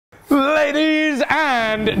Ladies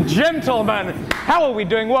and gentlemen, how are we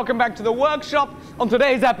doing? Welcome back to the workshop. On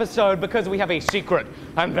today's episode, because we have a secret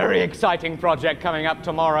and very exciting project coming up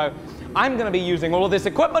tomorrow, I'm going to be using all of this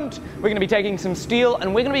equipment. We're going to be taking some steel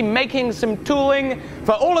and we're going to be making some tooling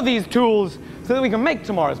for all of these tools so that we can make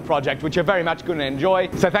tomorrow's project, which you're very much going to enjoy.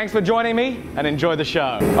 So thanks for joining me and enjoy the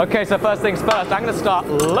show. Okay, so first things first, I'm going to start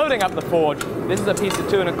loading up the forge. This is a piece of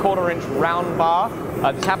 2 1/4 inch round bar.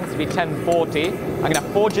 This happens to be 1040. I'm going to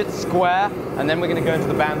forge it square and then we're going to go into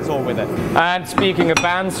the bandsaw with it. And speaking of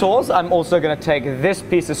bandsaws, I'm also going to take this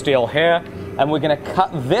piece of steel here and we're going to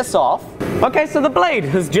cut this off. Okay, so the blade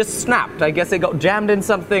has just snapped. I guess it got jammed in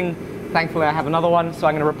something. Thankfully I have another one, so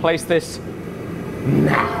I'm going to replace this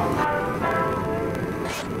now.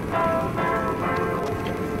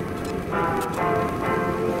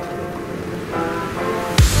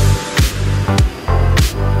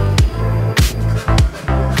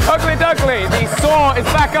 Ugly duckly, the saw is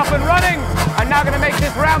back up and running. I'm now going to make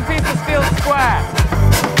this round piece of steel square.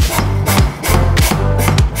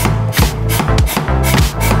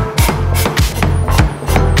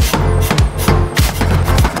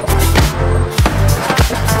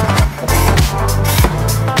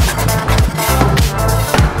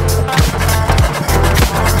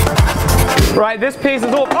 Right, this piece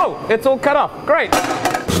is all, oh, it's all cut off, great.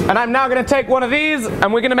 And I'm now going to take one of these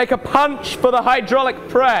and we're going to make a punch for the hydraulic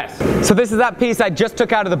press. So this is that piece I just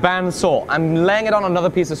took out of the bandsaw. I'm laying it on another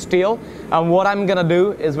piece of steel, and what I'm going to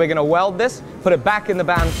do is we're going to weld this, put it back in the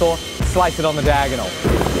bandsaw, slice it on the diagonal.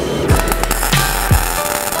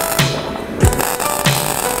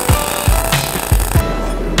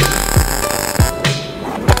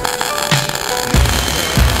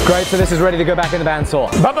 Great, so this is ready to go back in the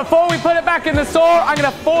bandsaw. But before we put it back in the saw, I'm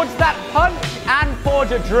going to forge that punch and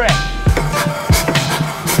forge a drift.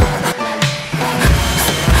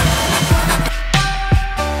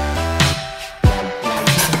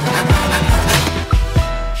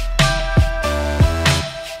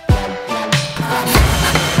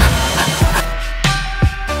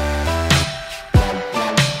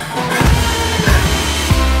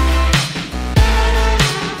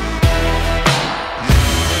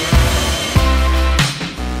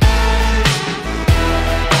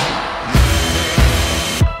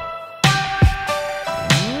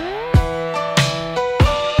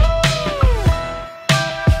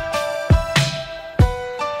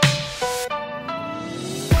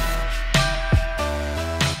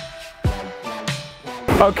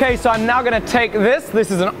 Okay, so I'm now going to take this. This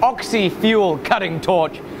is an oxy-fuel cutting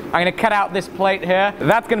torch. I'm going to cut out this plate here.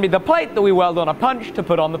 That's going to be the plate that we weld on a punch to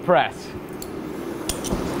put on the press.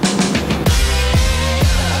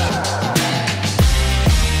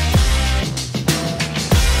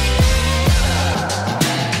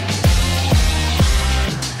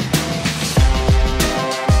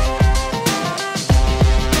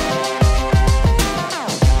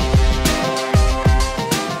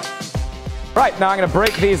 Right, now I'm going to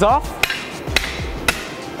break these off.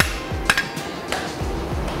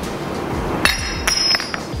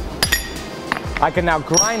 I can now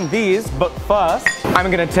grind these, but first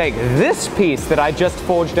I'm going to take this piece that I just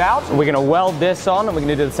forged out. We're going to weld this on and we're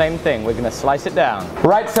going to do the same thing. We're going to slice it down.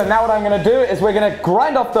 Right, so now what I'm going to do is we're going to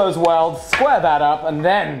grind off those welds, square that up, and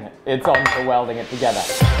then it's on to welding it together.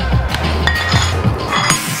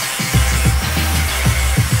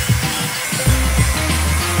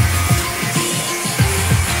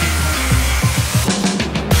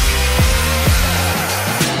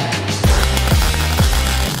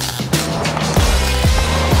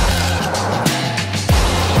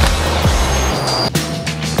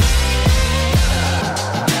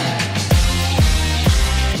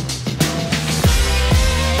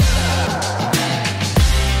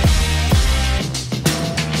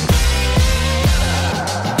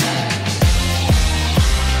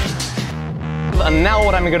 And now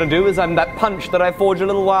what I'm going to do is that punch that I forged a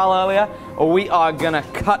little while earlier, we are going to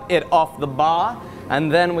cut it off the bar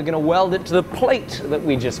and then we're going to weld it to the plate that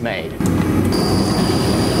we just made.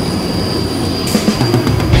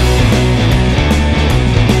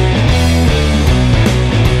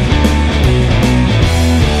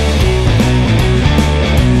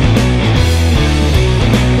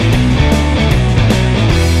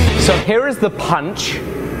 So here is the punch.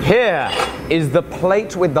 Here is the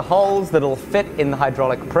plate with the holes that'll fit in the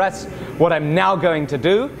hydraulic press. What I'm now going to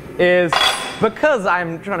do is, because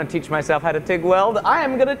I'm trying to teach myself how to TIG weld, I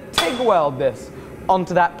am going to TIG weld this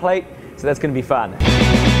onto that plate, so that's going to be fun.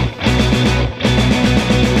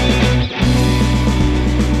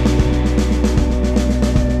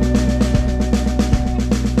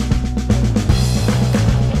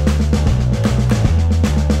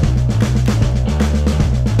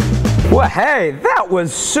 Well, hey, that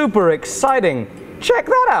was super exciting. Check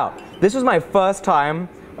that out. This was my first time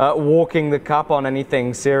walking the cup on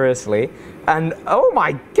anything seriously, and oh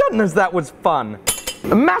my goodness, that was fun.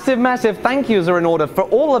 Massive, massive thank yous are in order for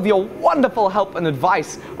all of your wonderful help and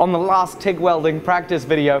advice on the last TIG welding practice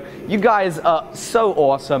video. You guys are so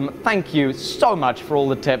awesome. Thank you so much for all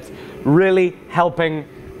the tips. Really helping.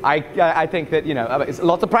 I think that, you know, it's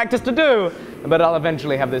lots of practice to do, but I'll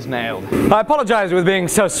eventually have this nailed. I apologize with being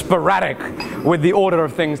so sporadic with the order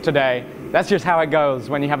of things today. That's just how it goes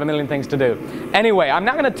when you have a million things to do. Anyway, I'm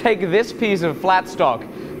now going to take this piece of flat stock.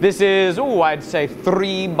 This is, I'd say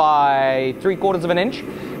 3 by 3/4 of an inch.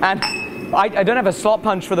 And I don't have a slot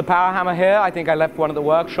punch for the power hammer here. I think I left one at the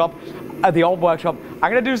workshop, at the old workshop.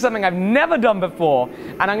 I'm going to do something I've never done before,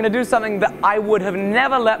 and I'm going to do something that I would have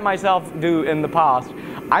never let myself do in the past.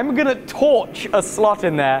 I'm going to torch a slot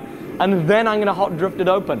in there, and then I'm going to hot drift it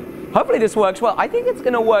open. Hopefully this works well. I think it's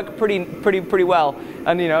going to work pretty well.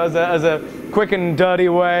 And you know, as a quick and dirty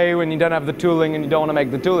way when you don't have the tooling and you don't want to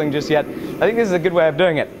make the tooling just yet, I think this is a good way of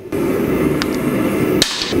doing it.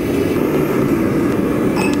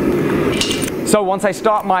 So once I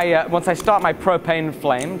start my propane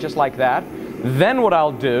flame, just like that, then what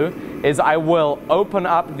I'll do is I will open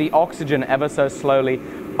up the oxygen ever so slowly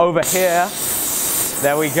over here.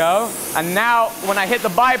 There we go. And now when I hit the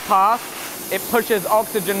bypass, it pushes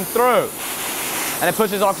oxygen through. And it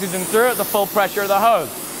pushes oxygen through at the full pressure of the hose.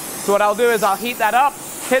 So what I'll do is I'll heat that up,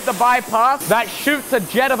 hit the bypass, that shoots a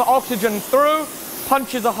jet of oxygen through,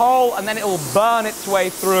 punches a hole, and then it will burn its way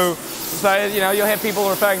through. So, you know, you'll hear people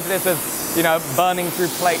referring to this as, you know, burning through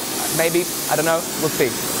plate. Maybe, I don't know, we'll see.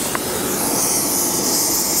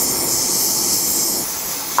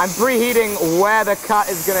 I'm preheating where the cut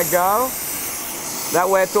is gonna go. That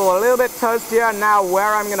way it's all a little bit toastier. Now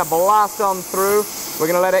where I'm gonna blast on through, we're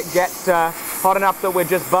gonna let it get hot enough that we're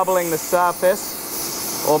just bubbling the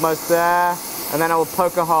surface. Almost there. And then I will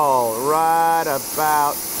poke a hole right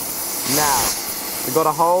about now. We've got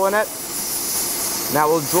a hole in it. Now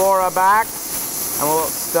we'll draw her back and we'll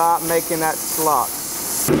start making that slot.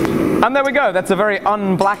 And there we go. That's a very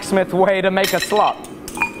un-Blacksmith way to make a slot.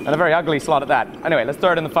 And a very ugly slot at that. Anyway, let's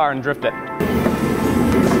throw it in the fire and drift it.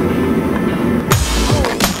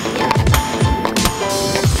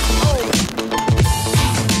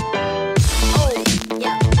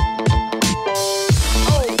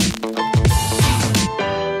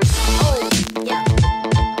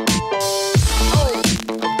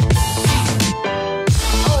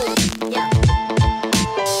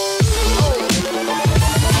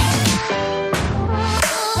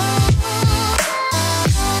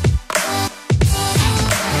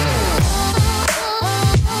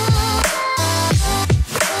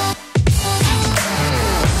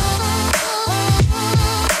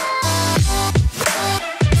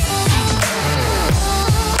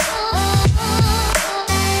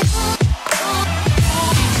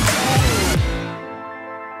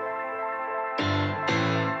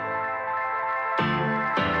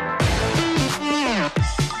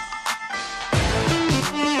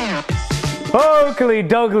 Oakley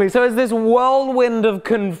dogley. So as this whirlwind of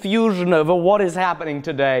confusion over what is happening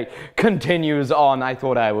today continues on, I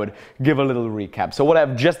thought I would give a little recap. So what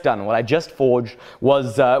I've just done, what I just forged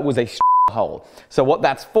was a hole. So what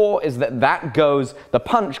that's for is that the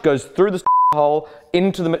punch goes through the hole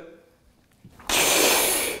into the...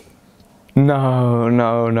 No.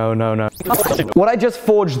 What I just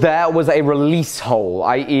forged there was a release hole,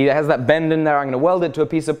 i.e. it has that bend in there. I'm going to weld it to a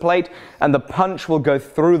piece of plate, and the punch will go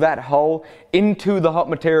through that hole into the hot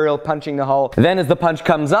material, punching the hole. Then as the punch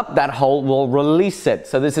comes up, that hole will release it.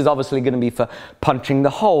 So this is obviously going to be for punching the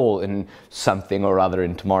hole in something or other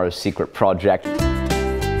in tomorrow's secret project.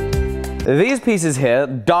 These pieces here,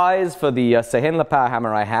 dies for the Sahinla power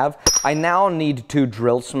hammer I have. I now need to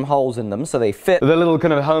drill some holes in them so they fit the little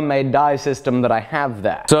kind of homemade die system that I have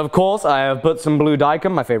there. So of course I have put some blue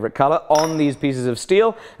dicum, my favorite color, on these pieces of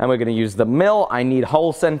steel, and we're going to use the mill. I need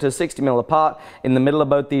hole centers 60 mil apart in the middle of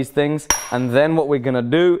both these things, and then what we're going to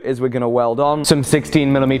do is we're going to weld on some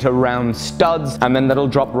 16 millimeter round studs, and then that'll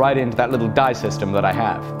drop right into that little die system that I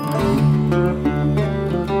have.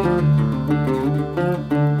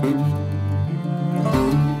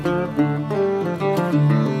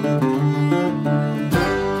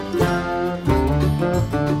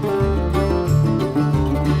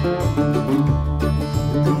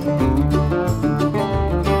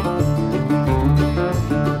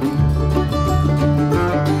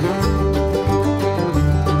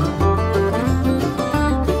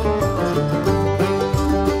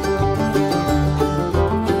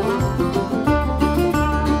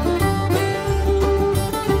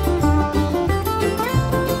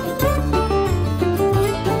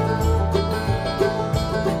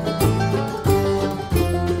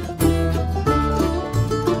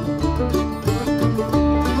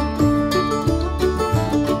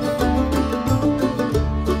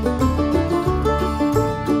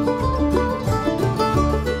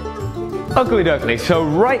 Oakley dokley, so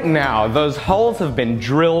right now those holes have been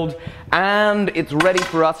drilled and it's ready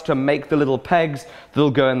for us to make the little pegs that'll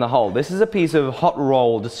go in the hole. This is a piece of hot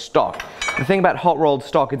rolled stock. The thing about hot rolled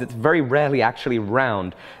stock is it's very rarely actually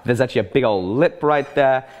round. There's actually a big old lip right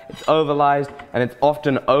there, it's ovalized, and it's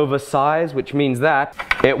often oversized, which means that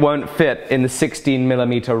it won't fit in the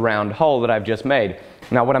 16mm round hole that I've just made.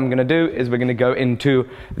 Now what I'm going to do is we're going to go into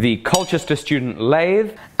the Colchester Student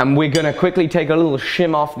lathe, and we're going to quickly take a little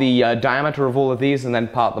shim off the diameter of all of these and then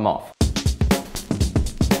part them off.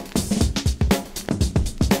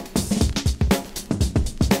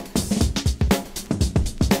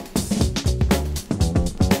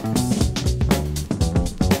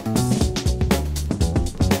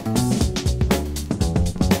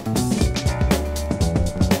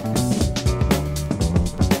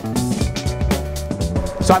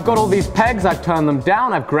 So I've got all these pegs, I've turned them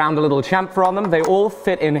down, I've ground a little chamfer on them, they all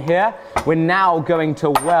fit in here. We're now going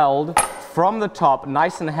to weld from the top,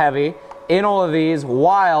 nice and heavy, in all of these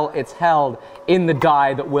while it's held in the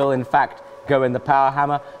die that will in fact go in the power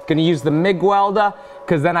hammer. Gonna use the MIG welder,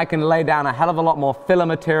 because then I can lay down a hell of a lot more filler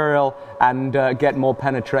material and get more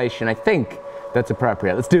penetration. I think that's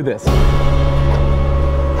appropriate. Let's do this.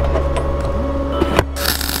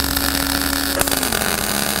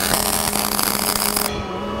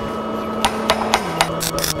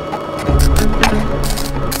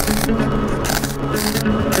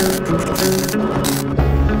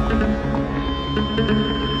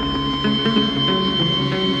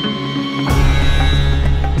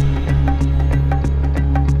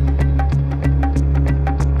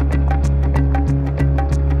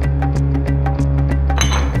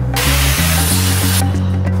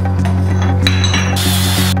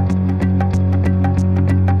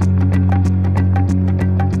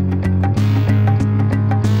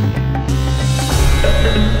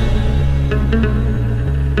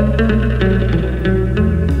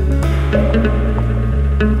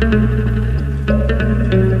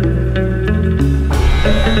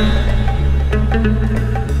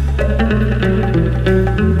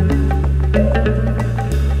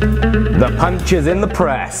 The punch is in the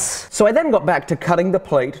press. So I then got back to cutting the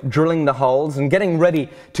plate, drilling the holes, and getting ready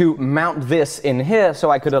to mount this in here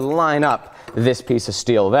so I could align up this piece of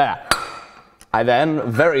steel there. I then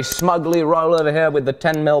very smugly roll over here with the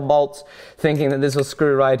 10mm bolts, thinking that this will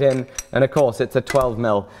screw right in, and of course it's a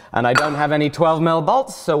 12mm, and I don't have any 12mm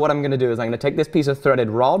bolts, so what I'm going to do is I'm going to take this piece of threaded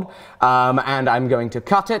rod, and I'm going to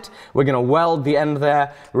cut it. We're going to weld the end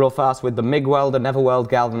there real fast with the MIG welder, never weld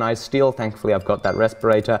galvanized steel. Thankfully I've got that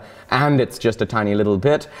respirator, and it's just a tiny little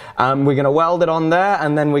bit. We're going to weld it on there,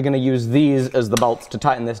 and then we're going to use these as the bolts to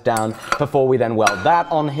tighten this down before we then weld that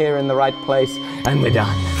on here in the right place, and we're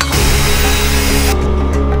done.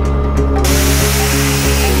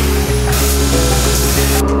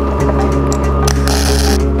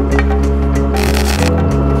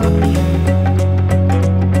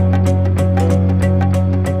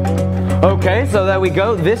 Okay, so there we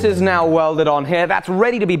go. This is now welded on here. That's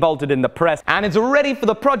ready to be bolted in the press, and it's ready for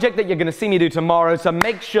the project that you're going to see me do tomorrow. So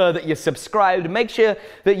make sure that you're subscribed. Make sure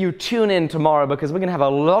that you tune in tomorrow, because we're going to have a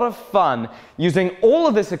lot of fun using all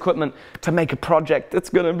of this equipment to make a project that's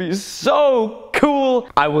going to be so cool.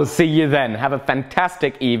 I will see you then. Have a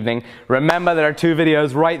fantastic evening. Remember, there are 2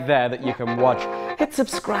 videos right there that you can watch. Hit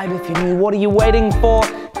subscribe if you're new. What are you waiting for?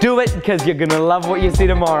 Do it, because you're going to love what you see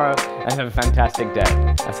tomorrow. And have a fantastic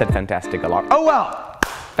day. I said fantastic a lot. Oh well,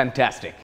 fantastic.